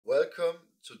Welcome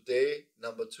to day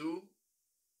number 2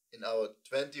 in our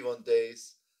 21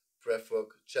 days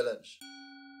Breathwork challenge.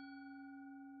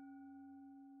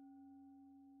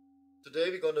 Today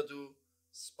we're gonna do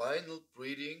spinal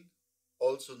breathing,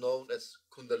 also known as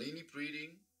Kundalini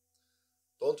breathing.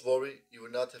 Don't worry, you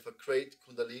will not have a great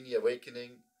Kundalini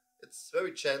awakening. It's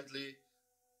very gently,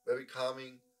 very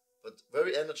calming, but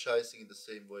very energizing in the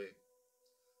same way.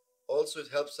 Also, it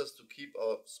helps us to keep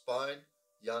our spine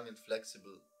young and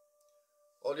flexible.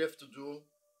 All you have to do,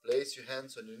 place your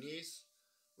hands on your knees.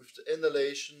 With the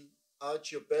inhalation,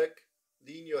 arch your back,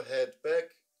 lean your head back,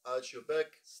 arch your back,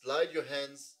 slide your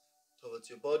hands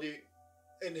towards your body.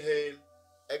 Inhale,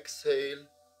 exhale,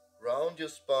 round your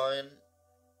spine.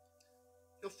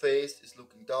 Your face is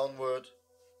looking downward,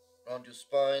 round your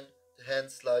spine, the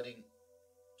hands sliding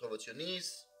towards your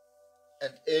knees,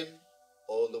 and in,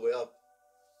 all the way up,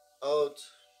 out,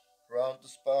 round the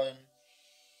spine,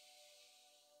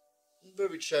 and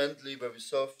very gently, very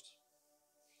soft.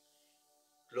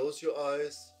 Close your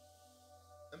eyes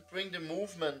and bring the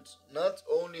movement not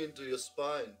only into your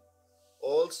spine,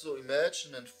 also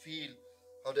imagine and feel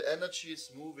how the energy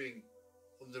is moving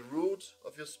from the root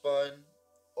of your spine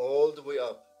all the way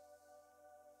up.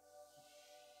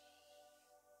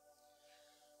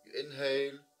 You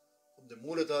inhale from the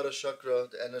Muladhara chakra,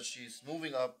 the energy is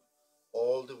moving up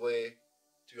all the way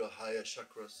to your higher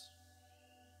chakras.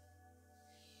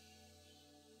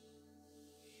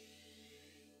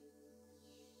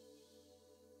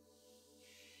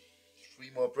 3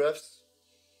 more breaths.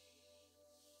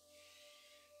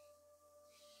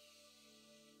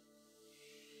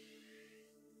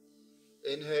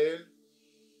 Inhale,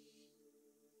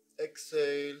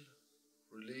 exhale,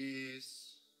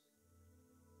 release,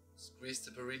 squeeze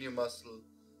the perineum muscle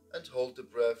and hold the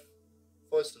breath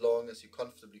for as long as you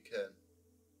comfortably can.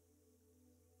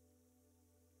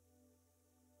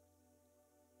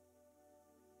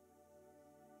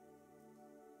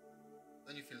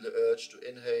 When you feel the urge to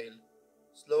inhale,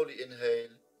 slowly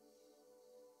inhale,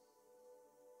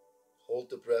 hold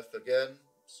the breath again,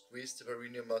 squeeze the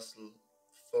perineum muscle,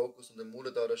 focus on the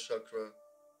Muladhara chakra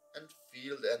and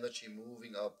feel the energy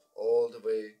moving up all the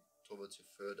way towards your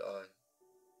third eye.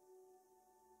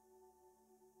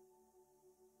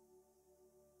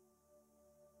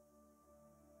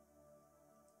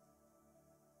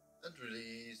 And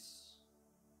release,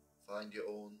 find your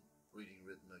own breathing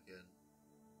rhythm again.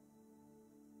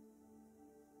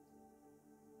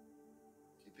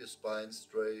 Keep your spine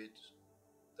straight,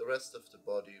 the rest of the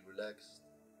body relaxed,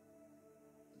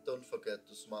 and don't forget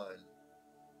to smile.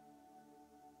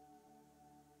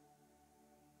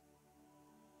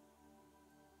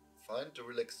 Find the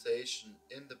relaxation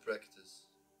in the practice,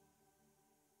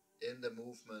 in the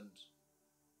movement,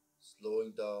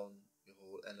 slowing down your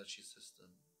whole energy system.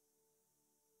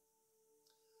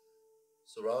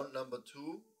 So round number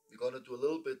 2, we're going to do a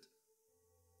little bit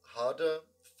harder,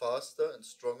 faster and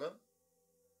stronger.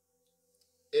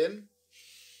 In,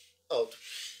 out,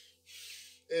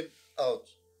 in, out,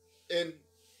 in,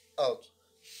 out.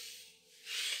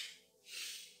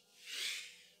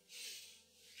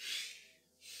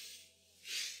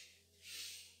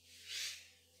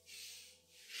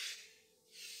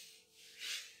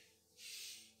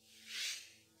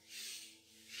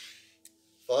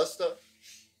 Faster.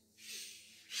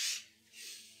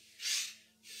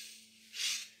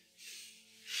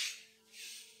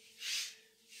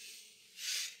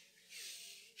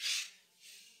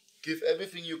 Give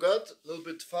everything you got, a little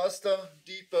bit faster,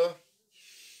 deeper.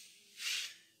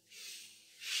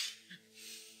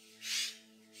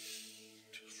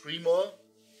 Three more.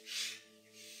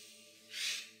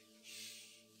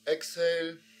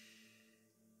 Exhale,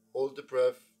 hold the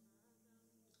breath,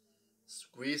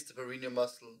 squeeze the perineum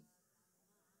muscle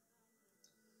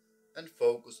and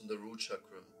focus on the root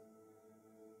chakra.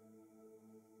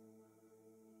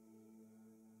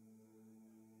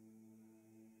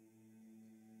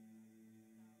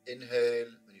 Inhale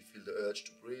when you feel the urge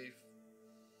to breathe.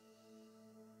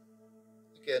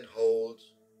 Again, hold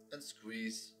and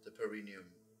squeeze the perineum.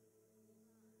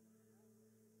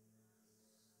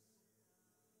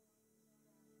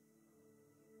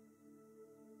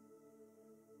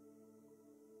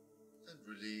 And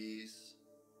release.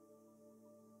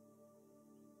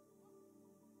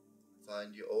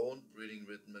 Find your own breathing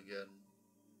rhythm again.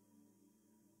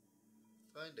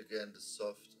 Find again the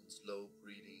soft and slow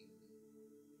breathing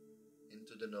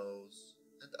into the nose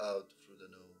and out through the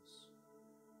nose.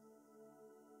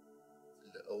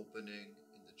 Feel the opening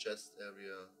in the chest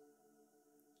area,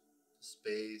 the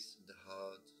space in the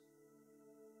heart,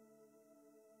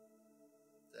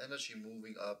 the energy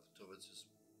moving up towards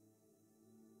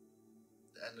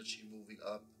the the energy moving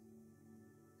up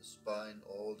the spine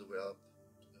all the way up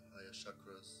to the higher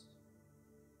chakras.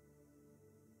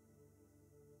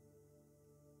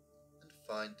 And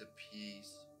find the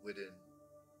peace within.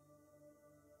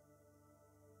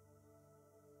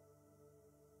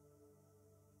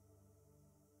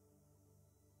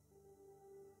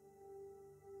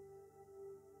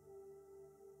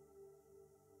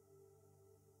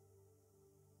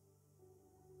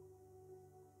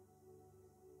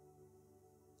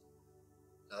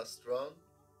 Last round,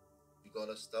 we're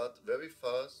gonna start very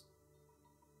fast,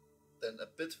 then a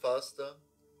bit faster,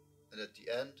 and at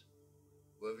the end,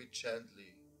 very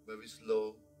gently, very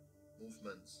slow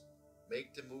movements.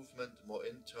 Make the movement more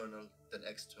internal than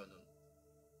external.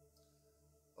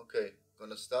 Okay,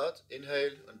 gonna start.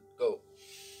 Inhale and go.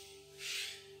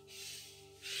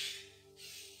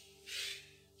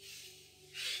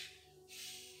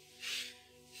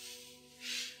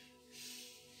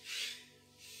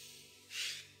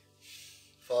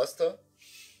 Faster.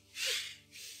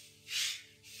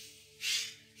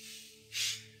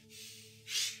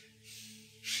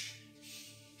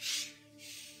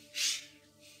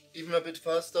 Even a bit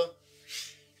faster.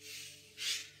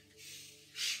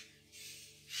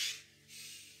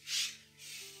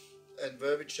 And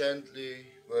very gently,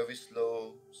 very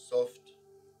slow, soft,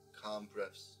 calm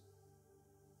breaths.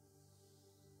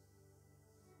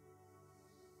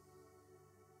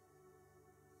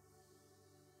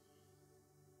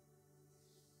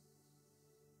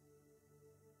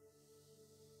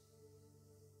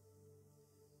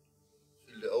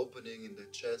 Feel the opening in the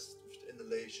chest with the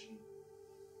inhalation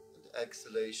and the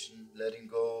exhalation, letting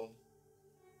go.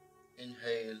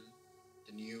 Inhale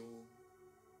the new,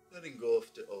 letting go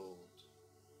of the old.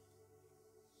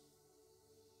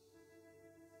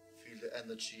 Feel the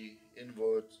energy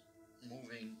inward,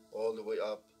 moving all the way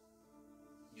up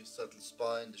in your subtle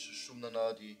spine, the Sushumna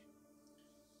Nadi,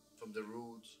 from the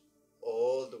root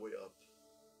all the way up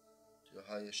to your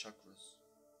higher chakras.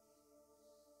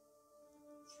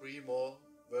 3 more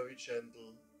very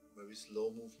gentle, very slow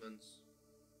movements.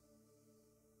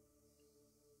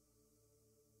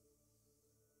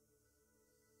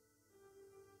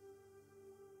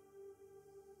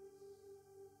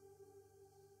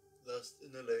 Last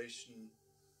inhalation,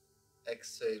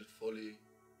 exhale fully,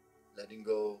 letting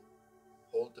go,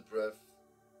 hold the breath,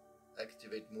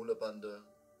 activate Maha Bandha,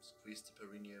 squeeze the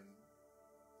perineum,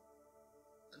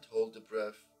 and hold the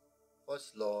breath for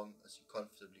as long as you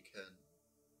comfortably can.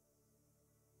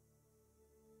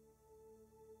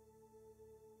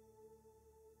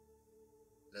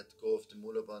 Let go of the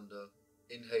Maha Bandha,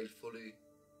 inhale fully,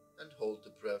 and hold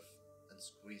the breath and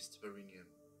squeeze the perineum.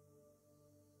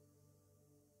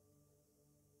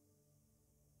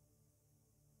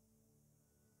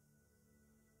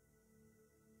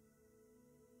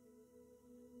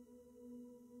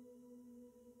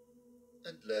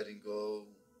 And letting go,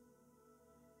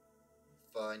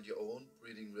 find your own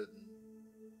breathing rhythm,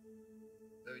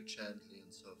 very gently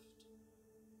and soft.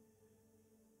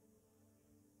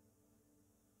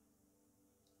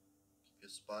 Keep your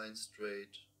spine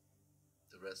straight,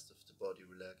 the rest of the body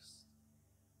relaxed.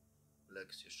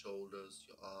 Relax your shoulders,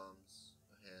 your arms,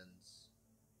 your hands,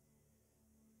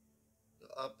 your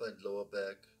upper and lower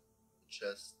back, your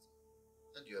chest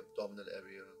and your abdominal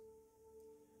area,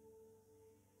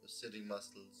 your sitting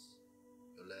muscles,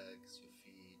 your legs, your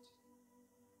feet,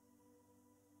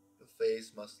 your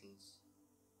face muscles,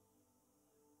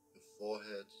 your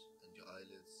forehead and your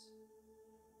eyelids.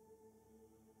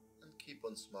 And keep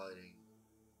on smiling.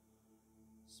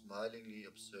 Smilingly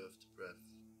observe the breath.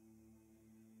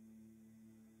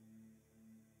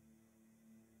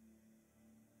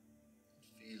 And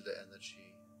feel the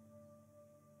energy.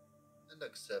 And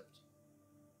accept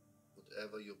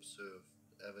whatever you observe,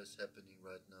 whatever is happening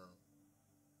right now.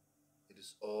 It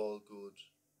is all good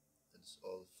and it's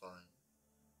all fine.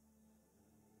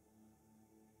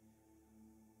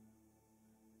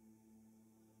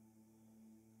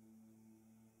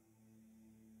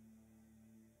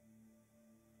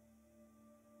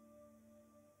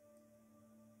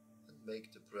 And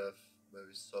make the breath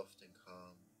very soft and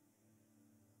calm.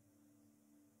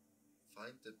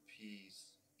 Find the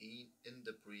peace in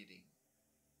the breathing.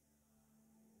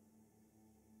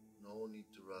 No need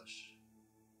to rush.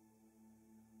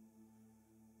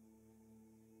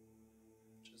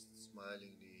 Just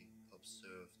smilingly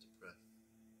observe the breath.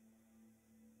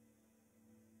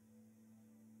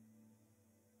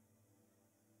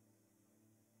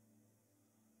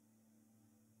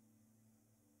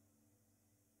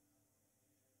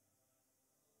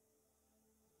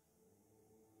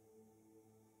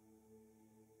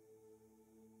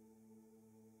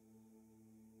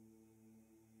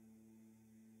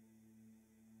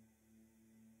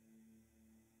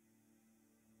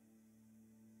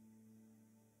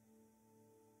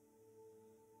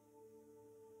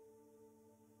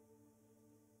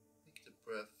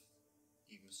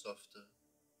 softer,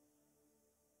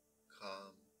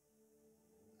 calm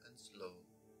and slow,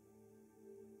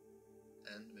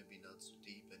 and maybe not so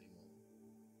deep anymore.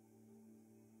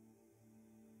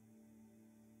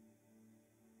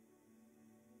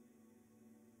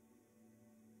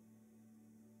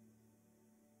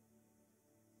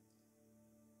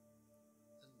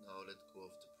 And now let go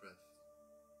of the breath.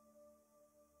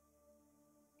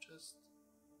 Just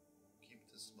keep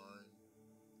the smile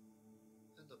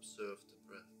and observe the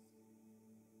breath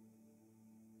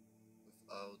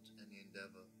without any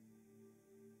endeavor,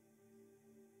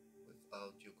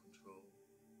 without your control.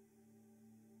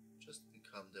 Just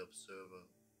become the observer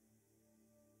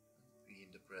and be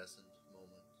in the present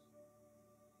moment.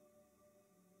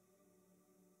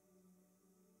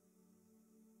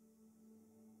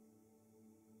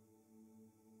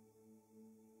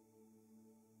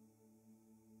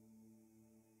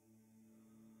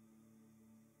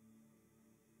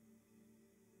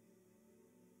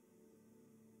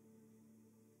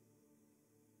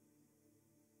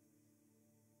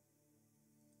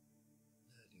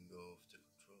 Letting go of the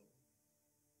control.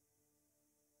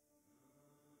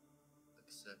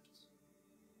 Accept.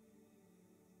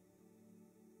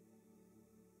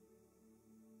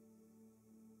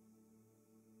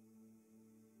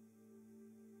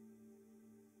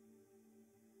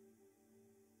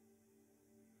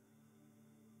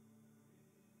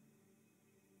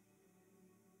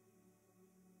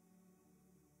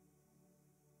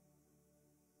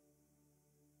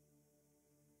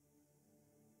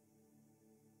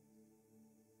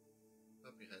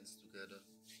 Rub your hands together,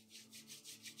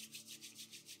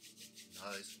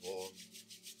 nice warm,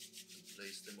 and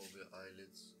place them over your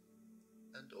eyelids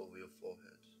and over your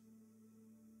forehead.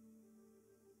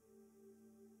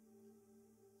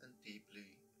 And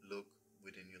deeply look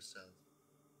within yourself.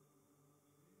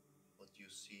 What do you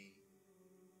see?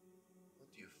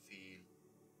 What do you feel?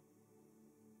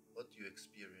 What do you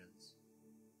experience?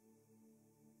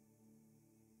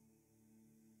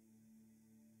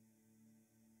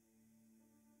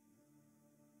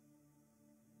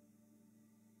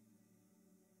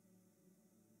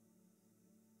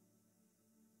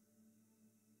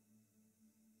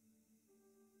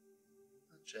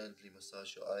 And gently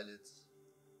massage your eyelids,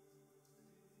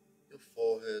 your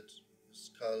forehead, your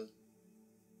skull,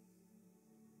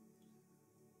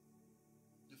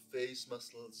 your face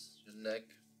muscles, your neck,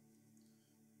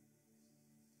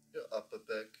 your upper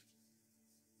back,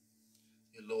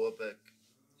 your lower back,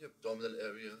 your abdominal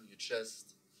area, your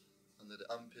chest, under the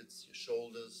armpits, your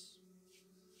shoulders,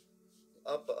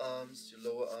 your upper arms,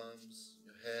 your lower arms,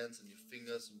 your hands and your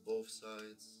fingers on both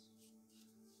sides.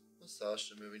 Massage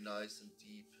them very nice and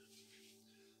deep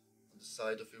on the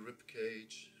side of your rib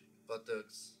cage, your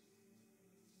buttocks,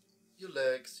 your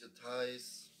legs, your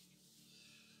thighs,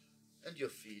 and your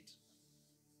feet.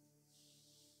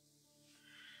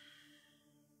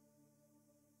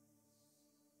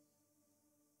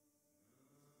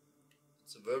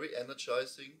 It's a very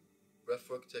energizing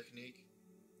breathwork technique,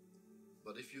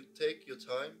 but if you take your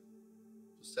time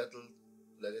to settle,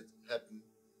 let it happen,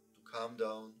 to calm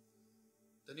down,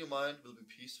 then your mind will be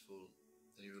peaceful,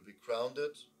 then you will be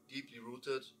grounded, deeply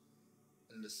rooted,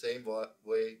 and in the same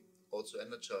way also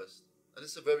energized. And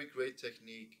it's a very great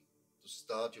technique to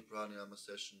start your pranayama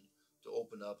session, to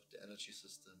open up the energy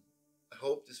system. I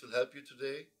hope this will help you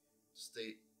today to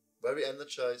stay very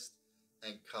energized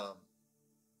and calm.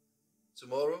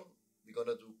 Tomorrow we're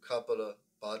gonna do Kapala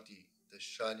Bhati, the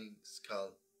shining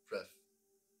skull breath.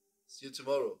 See you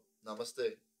tomorrow.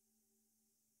 Namaste.